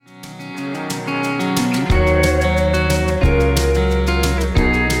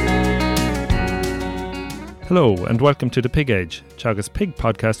Hello and welcome to The Pig Age, Teagasc Pig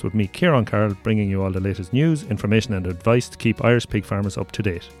podcast with me, Kieran Carroll, bringing you all the latest news, information and advice to keep Irish pig farmers up to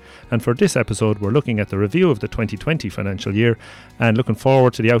date. And for this episode, we're looking at the review of the 2020 financial year and looking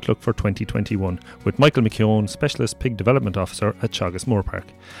forward to the outlook for 2021 with Michael McKeown, Specialist Pig Development Officer at Teagasc Moorpark.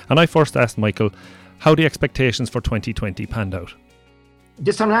 And I first asked Michael how the expectations for 2020 panned out.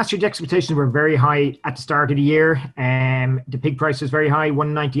 This time last year, the expectations were very high at the start of the year. The pig price was very high,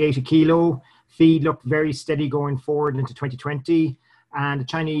 $1.98 a kilo. Feed looked very steady going forward into 2020, and the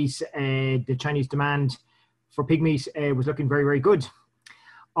Chinese demand for pig meat was looking very, very good.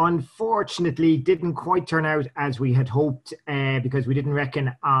 Unfortunately, didn't quite turn out as we had hoped because we didn't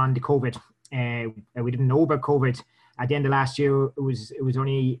reckon on the COVID. We didn't know about COVID at the end of last year. It was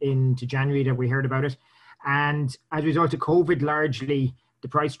only into January that we heard about it, and as a result of COVID, largely the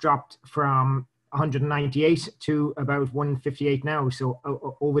price dropped from 198 to about 158 now. So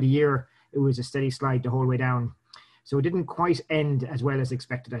over the year, it was a steady slide the whole way down. So it didn't quite end as well as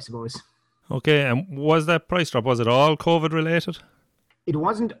expected, I suppose. Okay, and was that price drop, was it all COVID related? It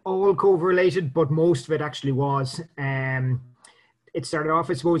wasn't all COVID related, but most of it actually was. It started off,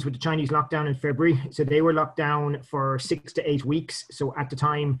 I suppose, with the Chinese lockdown in February. So they were locked down for 6 to 8 weeks. So at the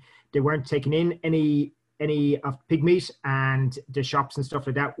time, they weren't taking in any of pig meat, and the shops and stuff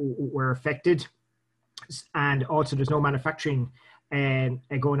like that were affected. And also there's no manufacturing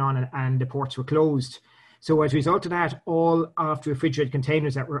going on, and the ports were closed. So as a result of that, all of the refrigerated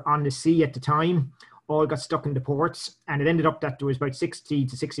containers that were on the sea at the time all got stuck in the ports, and it ended up that there was about 60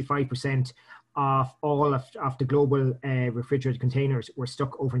 to 65% of all of the global refrigerated containers were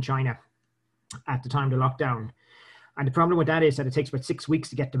stuck over in China at the time of the lockdown. And the problem with that is that it takes about 6 weeks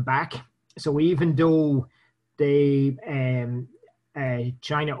to get them back. So even though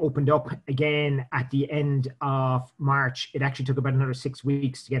China opened up again at the end of March, it actually took about another 6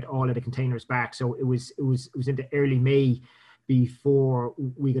 weeks to get all of the containers back. So it was into early May before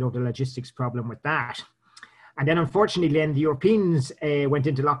we got over the logistics problem with that. And then unfortunately, then the Europeans went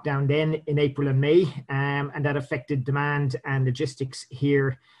into lockdown then in April and May, and that affected demand and logistics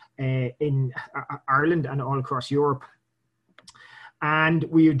here in Ireland and all across Europe. And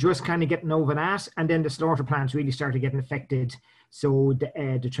we were just kind of getting over that, and then the slaughter plants really started getting affected. So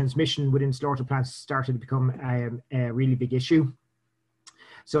the transmission within slaughter plants started to become a really big issue.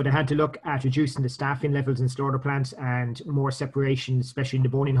 So they had to look at reducing the staffing levels in slaughter plants and more separation, especially in the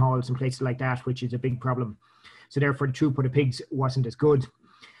boning halls and places like that, which is a big problem. So therefore, the throughput of pigs wasn't as good.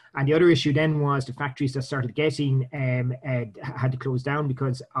 And the other issue then was the factories that started getting had to close down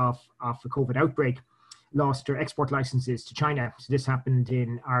because of the COVID outbreak, lost their export licenses to China. So this happened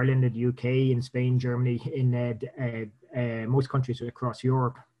in Ireland, in the UK, in Spain, Germany, in most countries across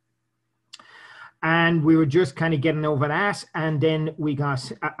Europe. And we were just kind of getting over that. And then we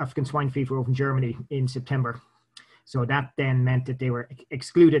got African swine fever over in Germany in September. So that then meant that they were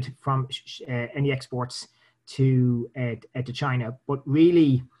excluded from any exports to China. But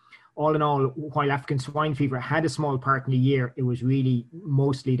really, all in all, while African swine fever had a small part in the year, it was really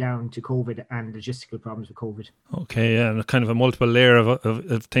mostly down to COVID and logistical problems with COVID. Okay, yeah, and kind of a multiple layer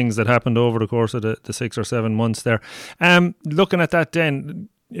of things that happened over the course of the 6 or 7 months there. Looking at that then,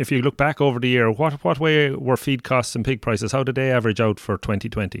 if you look back over the year, what way were feed costs and pig prices? How did they average out for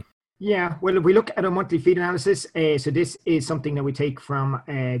 2020? Yeah, well, if we look at a monthly feed analysis, so this is something that we take from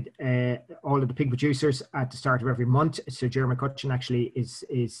all of the pig producers at the start of every month. So Jeremy McCutcheon actually is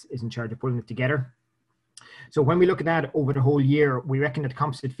in charge of pulling it together. So when we look at that over the whole year, we reckon that the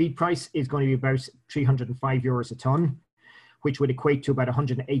composite feed price is going to be about €305 a tonne, which would equate to about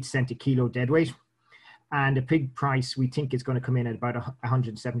 108 cent a kilo deadweight. And the pig price, we think, is going to come in at about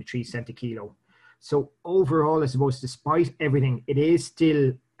 173 cent a kilo. So overall, I suppose, despite everything, it is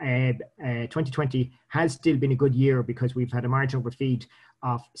still 2020 has still been a good year because we've had a margin over feed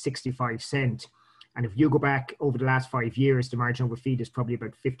of 65 cent. And if you go back over the last 5 years, the margin over feed is probably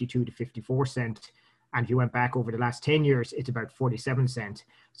about 52 to 54 cent. And if you went back over the last 10 years, it's about 47 cent.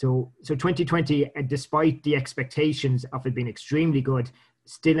 So 2020, despite the expectations of it being extremely good,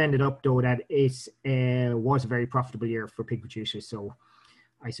 still ended up though that it was a very profitable year for pig producers. So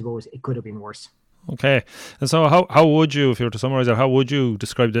I suppose it could have been worse. Okay, and so how would you, if you were to summarise it, how would you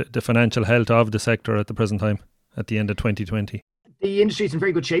describe the financial health of the sector at the present time, at the end of 2020? The industry is in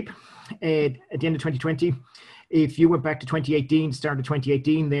very good shape at the end of 2020. If you went back to 2018, start of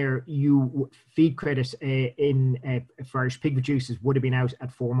 2018 there, feed credit for Irish pig producers would have been out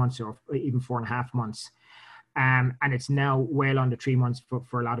at 4 months or even 4.5 months. And it's now well under 3 months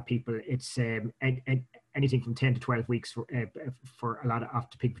for a lot of people. It's anything from 10 to 12 weeks for a lot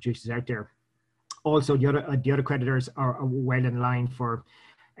of the pig producers out there. Also, the other creditors are well in line for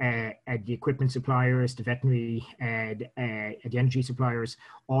the equipment suppliers, the veterinary, the energy suppliers,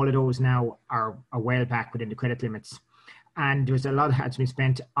 all of those now are well back within the credit limits. And there's a lot that has been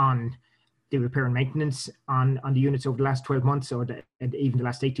spent on the repair and maintenance on the units over the last 12 months or even the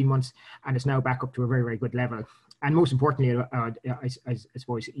last 18 months, and it's now back up to a very, very good level. And most importantly, I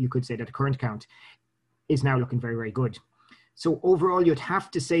suppose you could say that the current account is now looking very, very good. So overall, you'd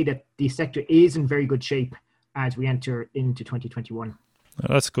have to say that the sector is in very good shape as we enter into 2021.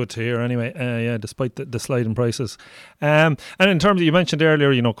 That's good to hear anyway, yeah, despite the slide in prices. And in terms of, you mentioned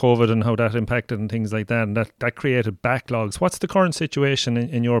earlier, COVID and how that impacted and things like that, and that created backlogs. What's the current situation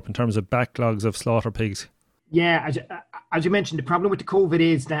in Europe in terms of backlogs of slaughter pigs? Yeah, as you mentioned, the problem with the COVID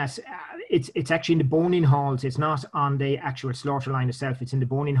is that it's actually in the boning halls. It's not on the actual slaughter line itself. It's in the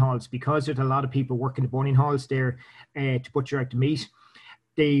boning halls, because there's a lot of people working the boning halls there to butcher out the meat.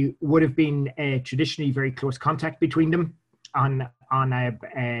 They would have been traditionally very close contact between them on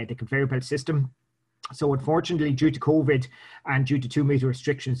the conveyor belt system. So unfortunately, due to COVID and due to 2 meter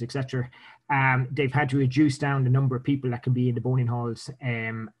restrictions, etc., they've had to reduce down the number of people that can be in the boning halls,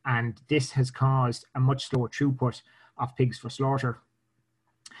 and this has caused a much slower throughput of pigs for slaughter.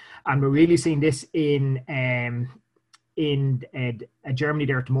 And we're really seeing this in Germany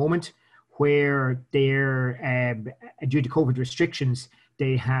there at the moment, where they're due to COVID restrictions,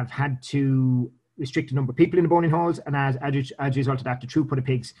 they have had to restrict the number of people in the boning halls, and as a result of that, the throughput of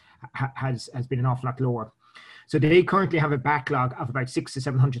pigs has been an awful lot lower. So they currently have a backlog of about 600,000 to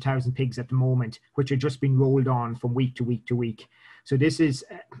 700,000 pigs at the moment, which are just being rolled on from week to week to week. So this is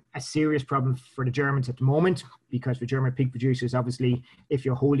a serious problem for the Germans at the moment, because for German pig producers, obviously, if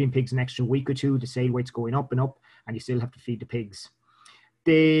you're holding pigs an extra week or two, the sale weight's going up and up, and you still have to feed the pigs.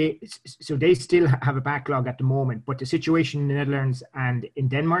 They still have a backlog at the moment, but the situation in the Netherlands and in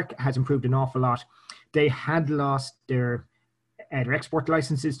Denmark has improved an awful lot. They had lost their export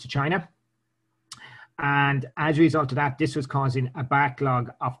licenses to China, and as a result of that, this was causing a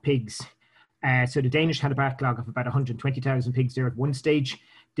backlog of pigs. So the Danish had a backlog of about 120,000 pigs there at one stage.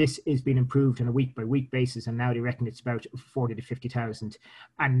 This is being improved on a week-by-week basis, and now they reckon it's about 40 to 50,000.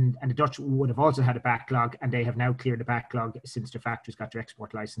 And the Dutch would have also had a backlog, and they have now cleared the backlog since the factories got their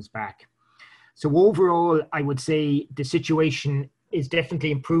export license back. So overall, I would say the situation is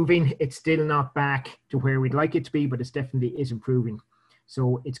definitely improving. It's still not back to where we'd like it to be, but it definitely is improving.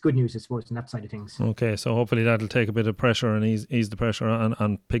 So it's good news, I suppose, on that side of things. Okay, so hopefully that'll take a bit of pressure and ease the pressure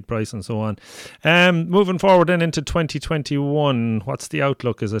on pig price and so on. Moving forward then into 2021, what's the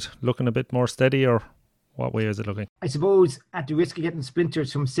outlook? Is it looking a bit more steady, or what way is it looking? I suppose, at the risk of getting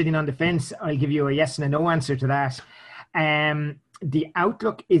splinters from sitting on the fence, I'll give you a yes and a no answer to that. The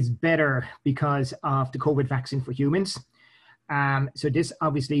outlook is better because of the COVID vaccine for humans. So this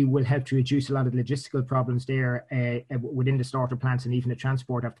obviously will help to reduce a lot of the logistical problems there within the slaughter plants, and even the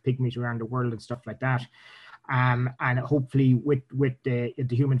transport of the pig meat around the world and stuff like that. And hopefully with the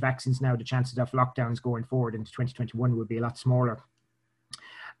human vaccines now, the chances of lockdowns going forward into 2021 will be a lot smaller.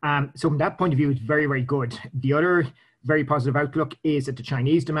 So from that point of view, it's very, very good. The other very positive outlook is that the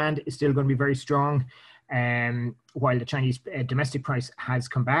Chinese demand is still going to be very strong. While the Chinese domestic price has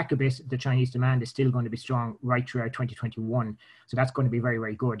come back a bit, the Chinese demand is still going to be strong right throughout 2021. So that's going to be very,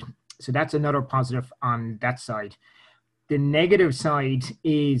 very good. So that's another positive on that side. The negative side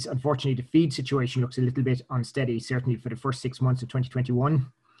is, unfortunately, the feed situation looks a little bit unsteady, certainly for the first 6 months of 2021.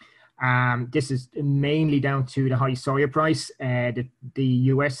 This is mainly down to the high soya price. The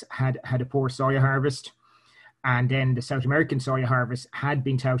US had a poor soya harvest. And then the South American soya harvest had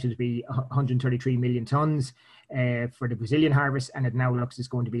been touted to be 133 million tons for the Brazilian harvest, and it now looks is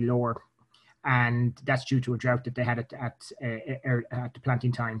going to be lower. And that's due to a drought that they had at the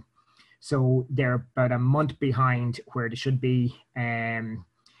planting time. So they're about a month behind where they should be in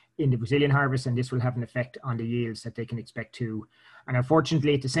the Brazilian harvest, and this will have an effect on the yields that they can expect too. And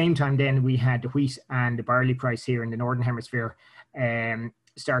unfortunately, at the same time, then we had the wheat and the barley price here in the Northern Hemisphere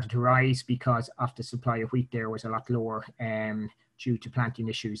started to rise because of the supply of wheat there was a lot lower due to planting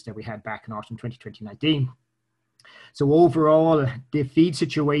issues that we had back in autumn 2019. So overall, the feed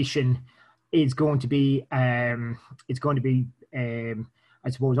situation is going to be, I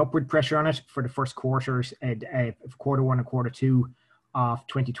suppose, upward pressure on it for the first quarters, quarter one and quarter two of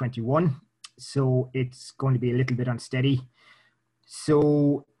 2021. So it's going to be a little bit unsteady.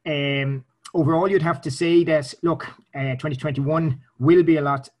 So overall, you'd have to say that, look, 2021 will be a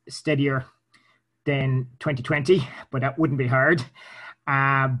lot steadier than 2020, but that wouldn't be hard.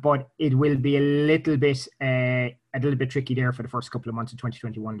 But it will be a little bit a little bit tricky there for the first couple of months of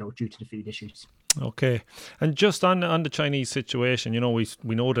 2021, though, due to the feed issues. Okay, and just on the Chinese situation,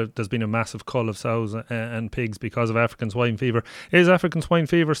 we know that there's been a massive cull of sows and pigs because of African swine fever. Is African swine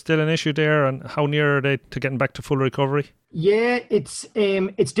fever still an issue there, and how near are they to getting back to full recovery? Yeah, it's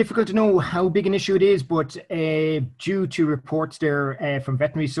difficult to know how big an issue it is, but due to reports there from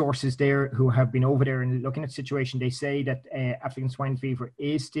veterinary sources there who have been over there and looking at the situation, they say that African swine fever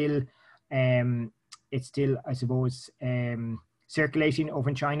is still it's still, I suppose, circulating over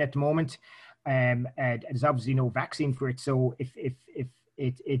in China at the moment. There's obviously no vaccine for it, so if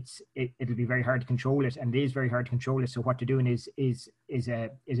it'll be very hard to control it, and it is very hard to control it. So what they're doing is a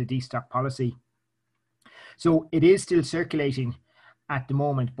destock policy. So it is still circulating at the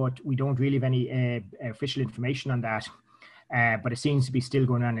moment, but we don't really have any official information on that. But it seems to be still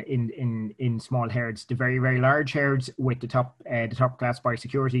going on in small herds. The very, very large herds with the top class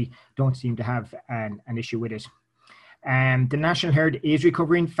biosecurity don't seem to have an issue with it. The national herd is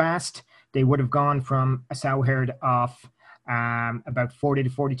recovering fast. They would have gone from a sow herd of about 40 to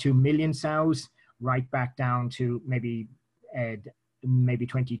 42 million sows right back down to maybe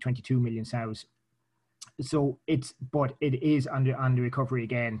 20, 22 million sows. So it is under recovery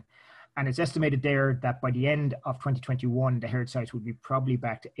again. And it's estimated there that by the end of 2021, the herd size would be probably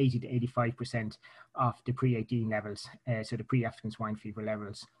back to 80 to 85% of the pre-18 levels, so the pre-African swine fever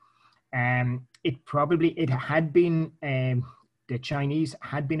levels. It had been, the Chinese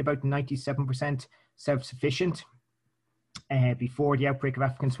had been about 97% self-sufficient before the outbreak of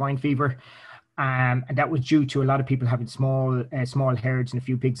African swine fever. And that was due to a lot of people having small herds and a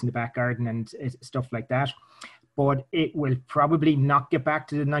few pigs in the back garden and stuff like that. But it will probably not get back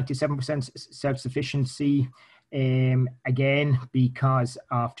to the 97% self-sufficiency again, because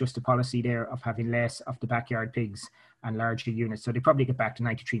of just the policy there of having less of the backyard pigs and larger units. So they probably get back to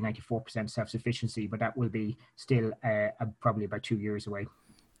 93, 94% self-sufficiency, but that will be still probably about 2 years away.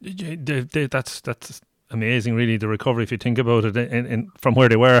 That's amazing, really, the recovery. If you think about it, in from where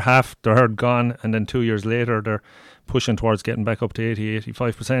they were, half their herd gone, and then 2 years later they're pushing towards getting back up to 80,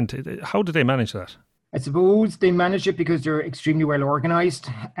 85%. How did they manage that? I suppose they managed it because they're extremely well organized.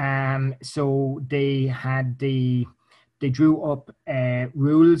 So they drew up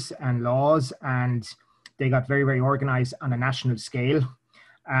rules and laws, and they got very, very organized on a national scale.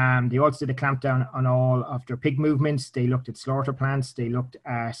 They also did a clampdown on all of their pig movements. They looked at slaughter plants. They looked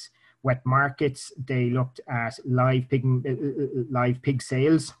at wet markets. They looked at live pig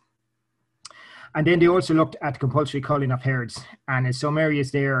sales. And then they also looked at compulsory culling of herds. And in some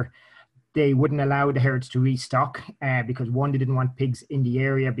areas there, they wouldn't allow the herds to restock because, one, they didn't want pigs in the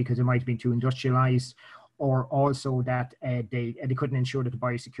area because it might have been too industrialized, or also that they couldn't ensure that the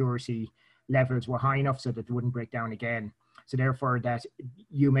biosecurity levels were high enough so that they wouldn't break down again. So therefore, that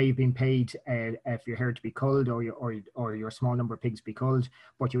you may have been paid for your herd to be culled or your small number of pigs be culled,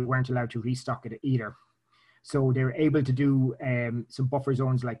 but you weren't allowed to restock it either. So they're able to do some buffer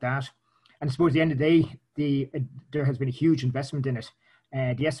zones like that. And I suppose at the end of the day, there has been a huge investment in it.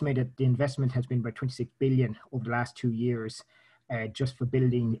 The estimated the investment has been about 26 billion over the last 2 years, just for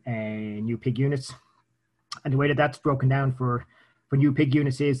building new pig units. And the way that that's broken down for new pig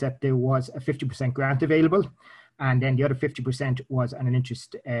units is that there was a 50% grant available, and then the other 50% was on an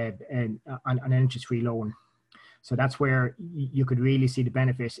interest-free loan. So that's where you could really see the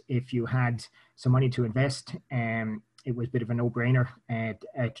benefit if you had some money to invest. It was a bit of a no-brainer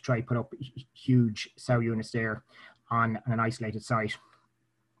to try to put up huge sow units there on an isolated site.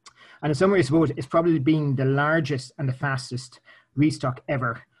 And in some ways, I suppose it's probably been the largest and the fastest restock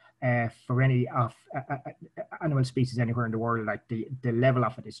ever for any of animal species anywhere in the world. Like the level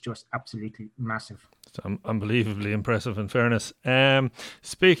of it is just absolutely massive. It's unbelievably impressive, in fairness.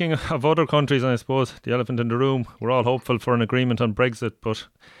 Speaking of other countries, I suppose the elephant in the room, we're all hopeful for an agreement on Brexit, but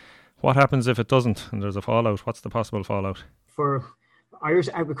what happens if it doesn't and there's a fallout? What's the possible fallout? For Irish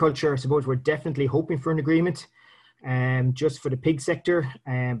agriculture, I suppose we're definitely hoping for an agreement. Just for the pig sector,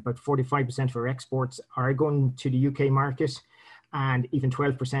 but 45% of our exports are going to the UK market, and even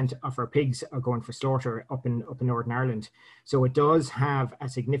 12% of our pigs are going for slaughter up in Northern Ireland. So it does have a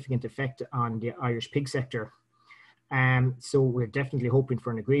significant effect on the Irish pig sector. So we're definitely hoping for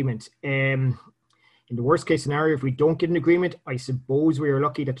an agreement. In the worst case scenario, if we don't get an agreement, I suppose we are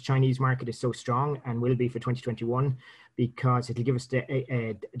lucky that the Chinese market is so strong and will be for 2021, because it'll give us the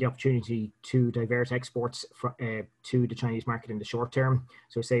opportunity to divert exports to the Chinese market in the short term.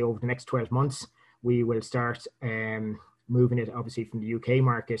 So say over the next 12 months, we will start moving it obviously from the UK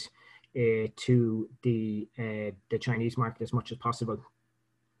market to the Chinese market as much as possible.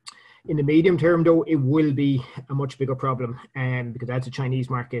 In the medium term, though, it will be a much bigger problem, because as the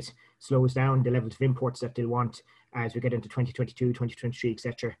Chinese market slows down, the levels of imports that they'll want as we get into 2022, 2023,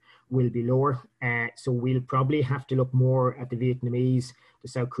 etc., will be lower. So we'll probably have to look more at the Vietnamese, the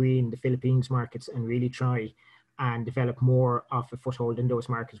South Korean, the Philippines markets, and really try and develop more of a foothold in those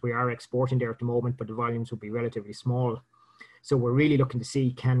markets. We are exporting there at the moment, but the volumes will be relatively small. So we're really looking to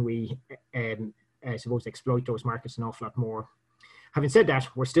see, can we, I suppose, exploit those markets an awful lot more. Having said that,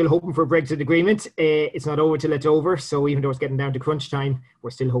 we're still hoping for a Brexit agreement. It's not over till it's over. So even though it's getting down to crunch time, we're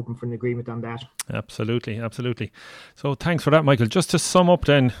still hoping for an agreement on that. Absolutely. So thanks for that, Michael. Just to sum up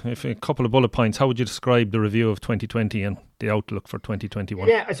then, if a couple of bullet points, how would you describe the review of 2020 and the outlook for 2021?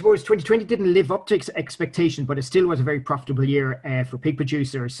 Yeah, I suppose 2020 didn't live up to expectation, but it still was a very profitable year for pig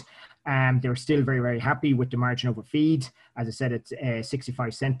producers. They were still very, very happy with the margin over feed. As I said, it's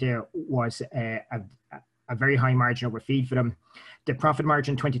 65 cent there was a very high margin over feed for them. The profit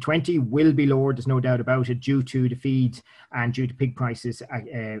margin in 2020 will be lower, there's no doubt about it, due to the feed and due to pig prices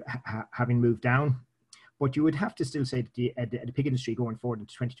having moved down. But you would have to still say that the pig industry going forward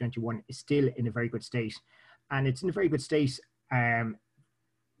into 2021 is still in a very good state. And it's in a very good state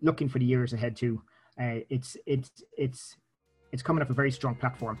looking for the years ahead too. It's coming off a very strong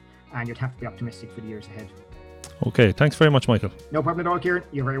platform, and you'd have to be optimistic for the years ahead. Okay, thanks very much, Michael. No problem at all, Kieran.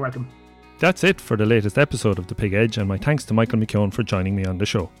 You're very welcome. That's it for the latest episode of The Pig Edge, and my thanks to Michael McKeown for joining me on the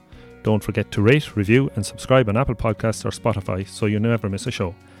show. Don't forget to rate, review and subscribe on Apple Podcasts or Spotify so you never miss a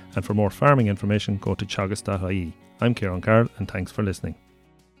show. And for more farming information, go to teagasc.ie. I'm Kieran Carroll, and thanks for listening.